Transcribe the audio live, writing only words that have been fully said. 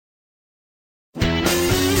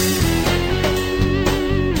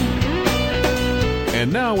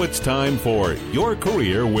And now it's time for Your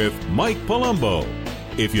Career with Mike Palumbo.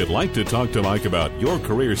 If you'd like to talk to Mike about your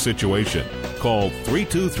career situation, call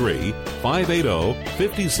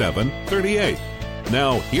 323-580-5738.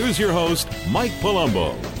 Now, here's your host, Mike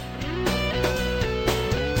Palumbo.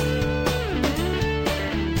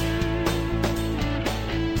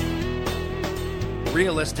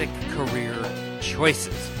 Realistic career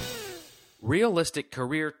choices. Realistic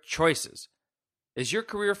career choices. Is your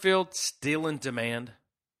career field still in demand?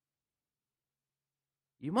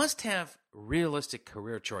 You must have realistic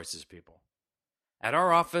career choices, people. At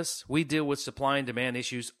our office, we deal with supply and demand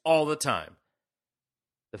issues all the time.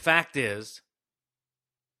 The fact is,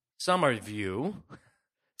 some of you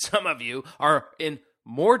are in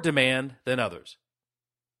more demand than others.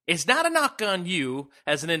 It's not a knock on you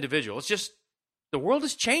as an individual. It's just the world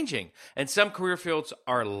is changing, and some career fields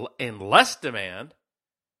are in less demand,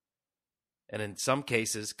 and in some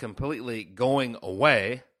cases, completely going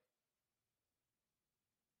away.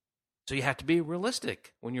 So you have to be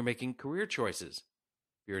realistic when you're making career choices. If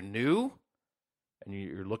you're new and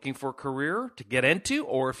you're looking for a career to get into,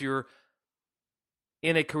 or if you're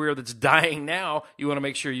in a career that's dying now, you want to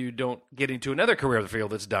make sure you don't get into another career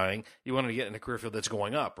field that's dying. You want to get in a career field that's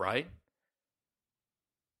going up, right?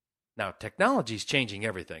 Now, technology is changing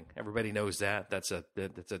everything. Everybody knows that. That's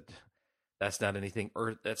not anything.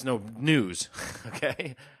 That's no news.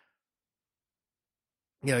 Okay.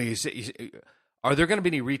 You know, you say, are there going to be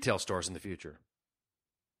any retail stores in the future?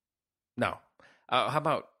 No. How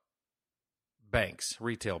about banks,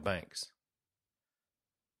 retail banks?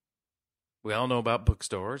 We all know about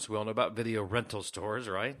bookstores. We all know about video rental stores,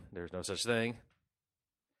 right? There's no such thing.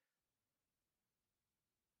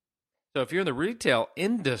 So if you're in the retail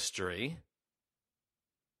industry,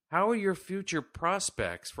 how are your future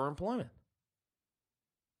prospects for employment?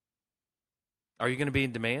 Are you going to be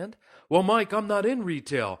in demand? Well, Mike, I'm not in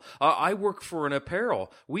retail. I work for an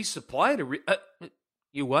apparel. We supply to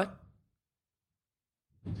you what?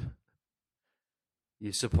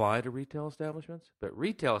 You supply to retail establishments? But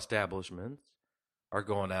retail establishments are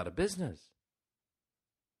going out of business.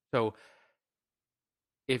 So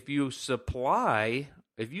if you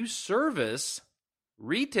service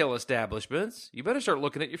retail establishments, you better start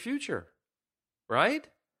looking at your future, right?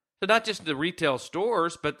 So not just the retail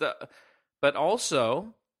stores, but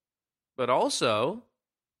also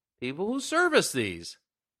people who service these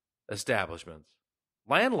establishments,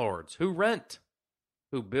 landlords who rent,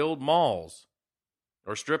 who build malls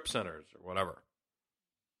or strip centers or whatever.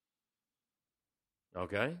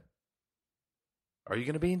 Okay? Are you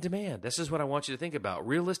going to be in demand? This is what I want you to think about.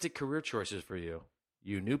 Realistic career choices for you.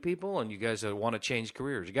 You new people and you guys that want to change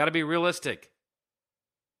careers. You got to be realistic.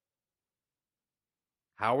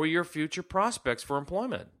 How are your future prospects for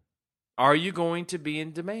employment? Are you going to be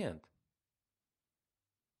in demand?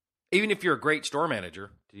 Even if you're a great store manager,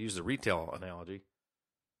 to use the retail analogy,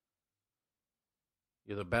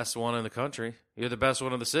 you're the best one in the country. You're the best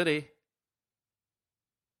one in the city.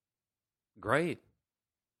 Great.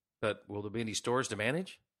 But will there be any stores to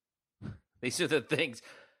manage? These are the things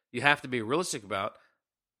you have to be realistic about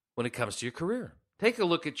when it comes to your career. Take a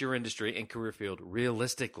look at your industry and career field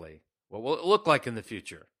realistically. What will it look like in the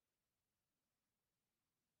future?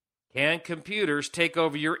 Can computers take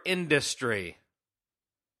over your industry?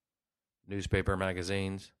 Newspaper,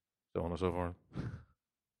 magazines, so on and so forth.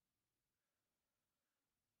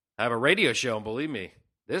 I have a radio show, and believe me,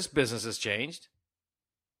 this business has changed.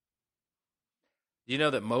 Do you know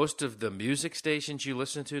that most of the music stations you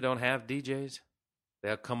listen to don't have DJs?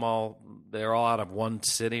 They're all out of one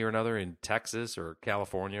city or another in Texas or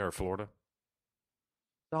California or Florida.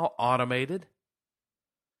 It's all automated.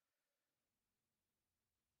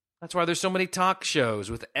 That's why there's so many talk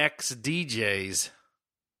shows with ex-DJs.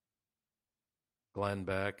 Glenn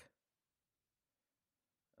Beck.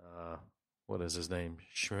 What is his name?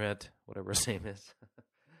 Schmidt, whatever his name is.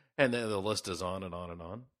 And then the list is on and on and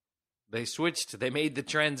on. They made the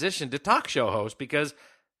transition to talk show host because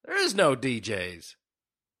there is no DJs.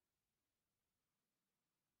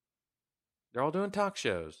 They're all doing talk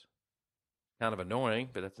shows. Kind of annoying,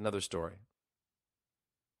 but that's another story.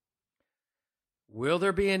 Will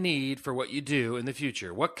there be a need for what you do in the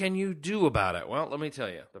future? What can you do about it? Well, let me tell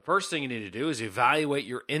you. The first thing you need to do is evaluate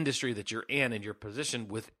your industry that you're in and your position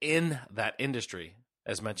within that industry,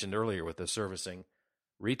 as mentioned earlier with the servicing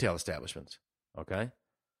retail establishments. Okay?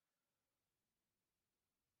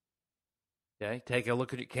 Okay, take a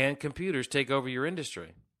look at can computers take over your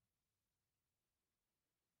industry?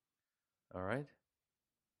 All right?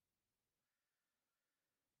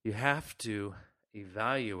 You have to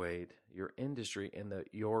evaluate your industry and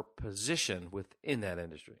your position within that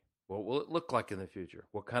industry. What will it look like in the future?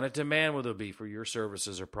 What kind of demand will there be for your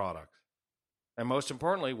services or products? And most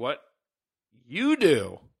importantly, what you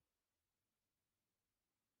do.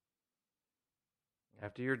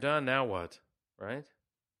 After you're done, now what? Right?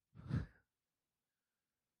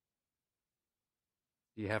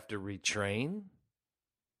 Do you have to retrain?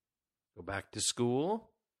 Go back to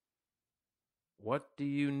school? What do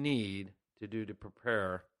you need to do to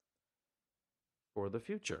prepare for the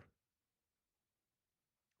future?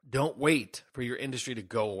 Don't wait for your industry to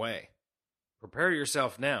go away. Prepare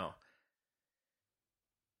yourself now.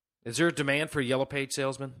 Is there a demand for Yellow Page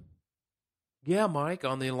salesmen? Yeah, Mike,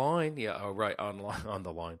 on the line. Yeah, oh, right, online, on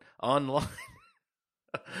the line. Online.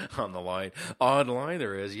 On the line. Online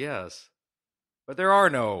there is, yes. But there are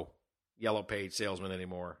no Yellow Page salesmen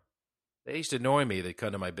anymore. They used to annoy me. They'd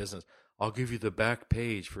come to my business. I'll give you the back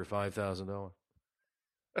page for $5,000.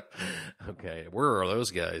 Okay, where are those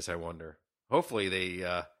guys, I wonder? Hopefully they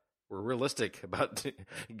were realistic about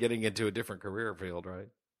getting into a different career field, right?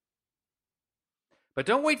 But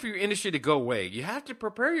don't wait for your industry to go away. You have to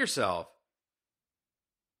prepare yourself.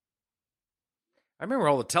 I remember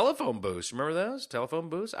all the telephone booths. Remember those? Telephone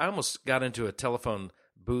booths? I almost got into a telephone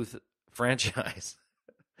booth franchise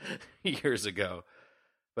years ago.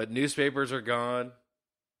 But newspapers are gone.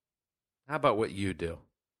 How about what you do?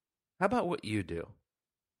 How about what you do?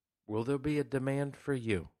 Will there be a demand for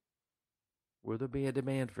you? Will there be a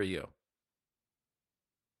demand for you?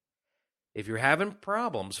 If you're having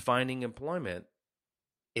problems finding employment,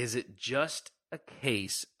 is it just a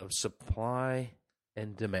case of supply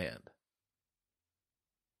and demand?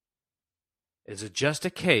 Is it just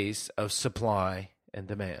a case of supply and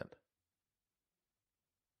demand?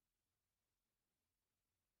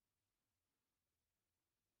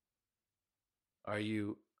 Are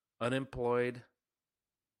you unemployed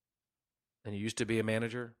and you used to be a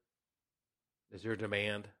manager? Is there a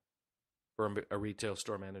demand for a retail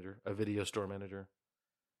store manager, a video store manager?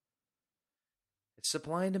 It's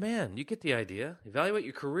supply and demand. You get the idea. Evaluate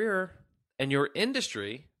your career and your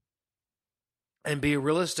industry and be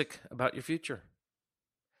realistic about your future.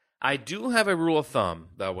 I do have a rule of thumb,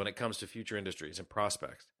 though, when it comes to future industries and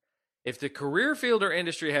prospects. If the career field or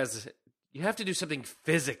industry you have to do something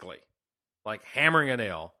physically, like hammering a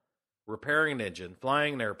nail, repairing an engine,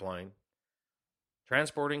 flying an airplane,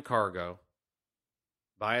 transporting cargo,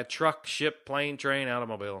 by a truck, ship, plane, train,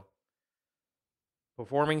 automobile,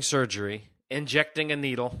 performing surgery, injecting a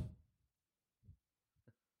needle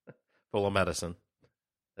full of medicine.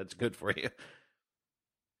 That's good for you.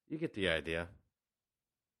 You get the idea.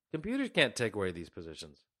 Computers can't take away these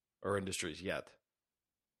positions or industries yet.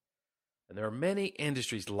 And there are many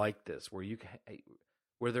industries like this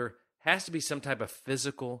where there has to be some type of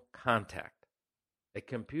physical contact. A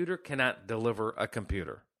computer cannot deliver a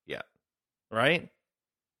computer yet, right?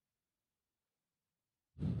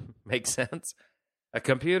 Makes sense? A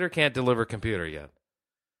computer can't deliver a computer yet.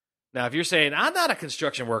 Now, if you're saying, I'm not a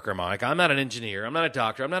construction worker, Mike, I'm not an engineer, I'm not a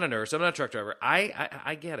doctor, I'm not a nurse, I'm not a truck driver,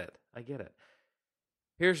 I get it. I get it.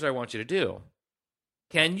 Here's what I want you to do.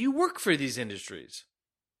 Can you work for these industries?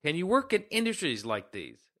 Can you work in industries like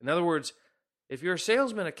these? In other words, if you're a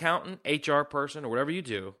salesman, accountant, HR person, or whatever you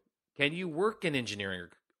do, can you work in engineering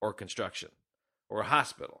or construction or a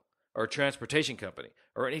hospital or a transportation company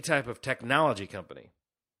or any type of technology company?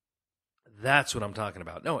 That's what I'm talking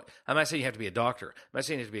about. No, I'm not saying you have to be a doctor. I'm not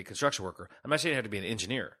saying you have to be a construction worker. I'm not saying you have to be an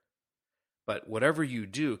engineer. But whatever you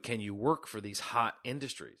do, can you work for these hot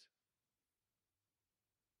industries?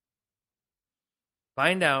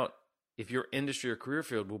 Find out if your industry or career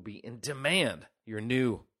field will be in demand, your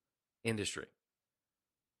new industry.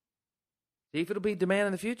 See if it'll be in demand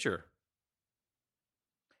in the future.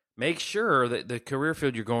 Make sure that the career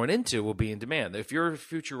field you're going into will be in demand. If your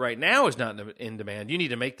future right now is not in demand, you need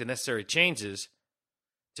to make the necessary changes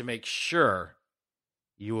to make sure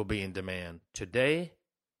you will be in demand today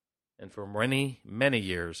and for many, many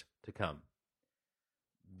years to come.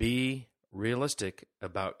 Be realistic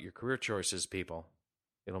about your career choices, people.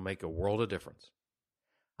 It'll make a world of difference.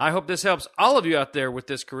 I hope this helps all of you out there with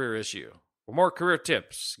this career issue. For more career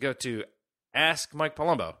tips, go to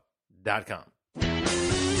askmikepalumbo.com.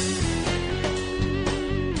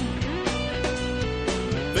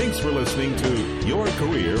 Thanks for listening to Your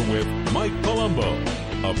Career with Mike Palumbo,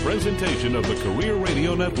 a presentation of the Career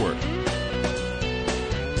Radio Network.